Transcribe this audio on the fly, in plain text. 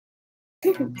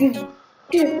I'm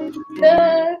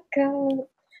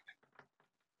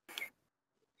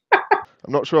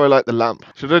not sure I like the lamp.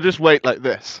 Should I just wait like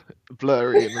this?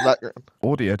 Blurry in the background.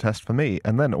 Audio test for me,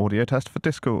 and then audio test for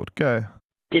Discord. Go.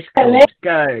 Discord,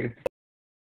 go.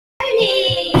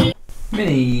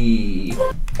 Minnie!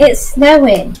 It's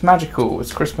snowing. It's magical.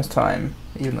 It's Christmas time,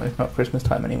 even though it's not Christmas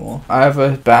time anymore. I have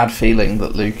a bad feeling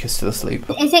that Luke is still asleep.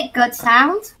 Is it good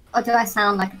sound, or do I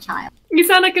sound like a child? You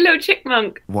sound like a little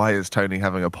chipmunk. Why is Tony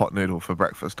having a pot noodle for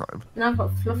breakfast time? And I've got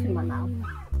fluff in my mouth.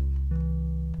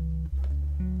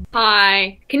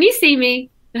 Hi. Can you see me?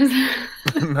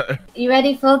 No. You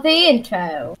ready for the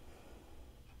intro?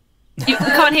 We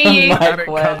can't hear you.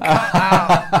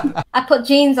 I put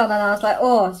jeans on and I was like,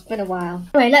 oh, it's been a while.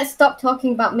 Anyway, let's stop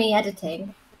talking about me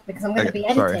editing. Because I'm going to be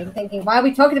editing, thinking, why are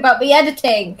we talking about me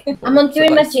editing? I'm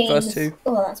undoing my jeans. First two.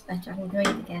 Oh, that's better. I can breathe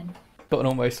again. Got an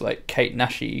almost like Kate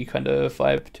Nashy kind of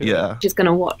vibe to it. Yeah. Just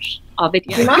gonna watch our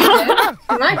video. You might do.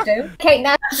 You might do. Kate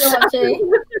Nash, you're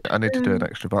watching. I need to do an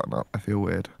extra button up. I feel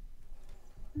weird.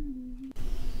 I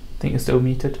think you're still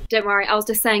muted. Don't worry, I was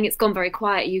just saying it's gone very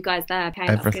quiet. You guys there? Okay,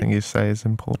 Everything you say is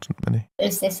important, Minnie.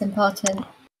 Is this important?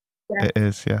 Yeah. It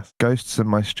is, yes. Ghosts in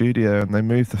my studio, and they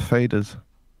move the faders.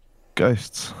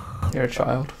 Ghosts. You're a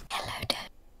child. Hello, Dad.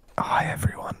 Hi,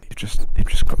 everyone. You've just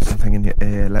got something in your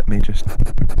ear. Let me just.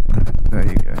 There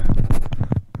you go.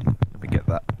 Let me get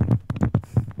that.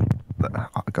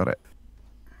 I got it.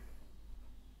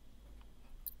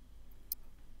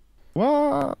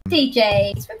 What?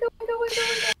 DJ.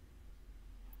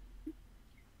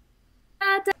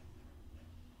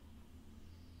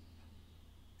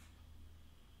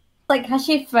 Like, has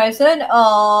she frozen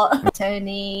or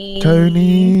Tony?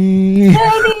 Tony!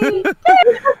 Tony!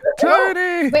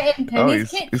 Tony! We're in Tony's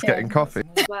kitchen. He's getting coffee.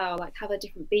 as well, like have a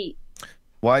different beat.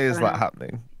 Why is that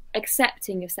happening?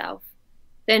 Accepting yourself.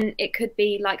 Then it could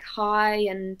be like high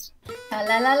and La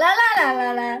la la la la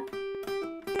la la.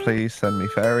 Please send me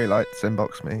fairy lights,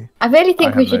 inbox me. I really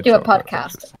think we have should no do a chocolate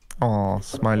podcast. boxes. Aw,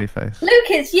 smiley face. Luke,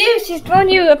 it's you. She's drawn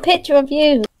you a picture of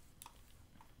you.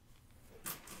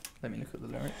 Let me look at the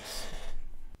lyrics.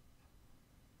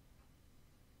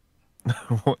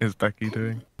 What is Becky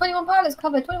doing? 21 Pilots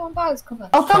cover. 21 Pilots cover.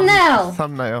 Oh, thumbnail.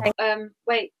 Thumbnail.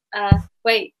 wait, I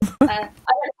don't have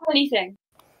anything.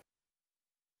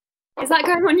 Is that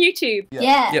going on YouTube?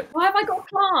 Yeah. Yep. Why have I got a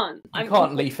plant? I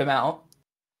can't leave him out.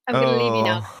 I'm gonna leave you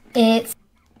now. It's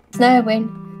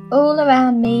snowing all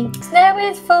around me. Snow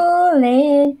is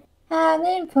falling.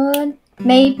 Having fun.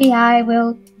 Maybe I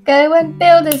will go and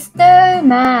build a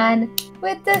snowman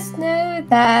with the snow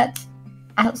that's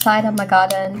outside on my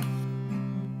garden.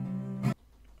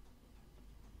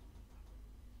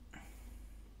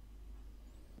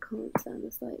 Can't stand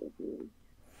the sight of you.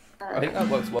 I think that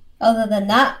works well. Other than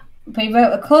that, we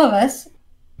wrote a chorus.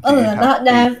 Other than that,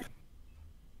 no.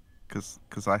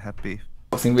 Because I had beef.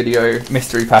 Boxing video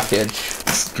mystery package.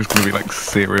 It's just gonna be like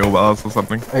cereal bars or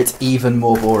something. It's even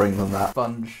more boring than that.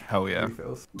 Sponge. Hell yeah.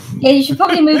 refills. Yeah, you should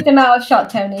probably move them out of shot,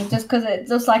 Tony, just because it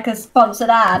looks like a sponsored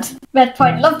ad. Red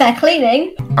Point, love their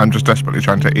cleaning. I'm just desperately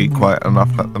trying to eat quiet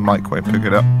enough that the microwave pick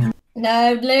it up.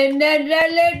 No, no, no, no,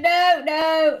 no,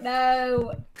 no,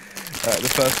 no. The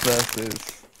first verse is...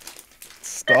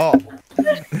 Stop!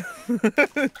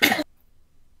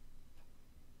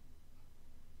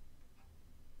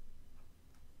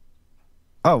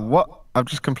 Oh, what? I've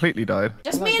just completely died.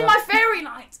 Just me and my fairy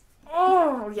light.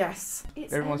 Oh, yes.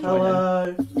 It's Everyone's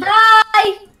Hello.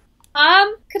 Hi!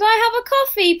 Could I have a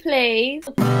coffee, please?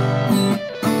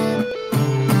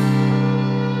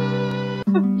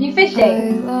 You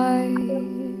fishing?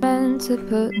 Meant to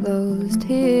put those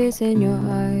tears in your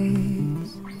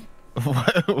eyes.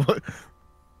 What?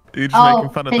 You're just making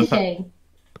fun of the fact... fishing.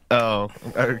 Oh,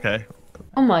 okay.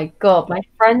 Oh my god, my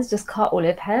friend's just cut all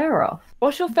his hair off.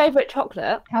 What's your favourite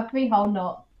chocolate? Cadbury whole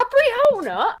nut. Cadbury whole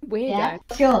nut? Weirdo. Yeah,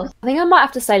 it's yours. I think I might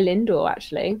have to say Lindor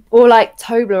actually. Or like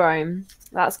Toblerone.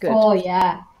 That's good. Oh,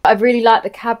 yeah. I really like the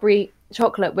Cadbury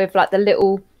chocolate with like the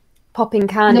little popping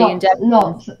candy and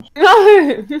Nuts. No!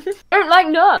 I don't like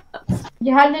nuts.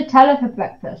 You had Nutella for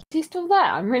breakfast. Is he still there?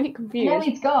 I'm really confused. No,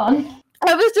 he's gone.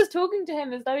 I was just talking to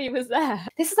him as though he was there.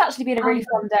 This has actually been a really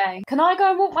fun day. Can I go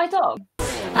and walk my dog?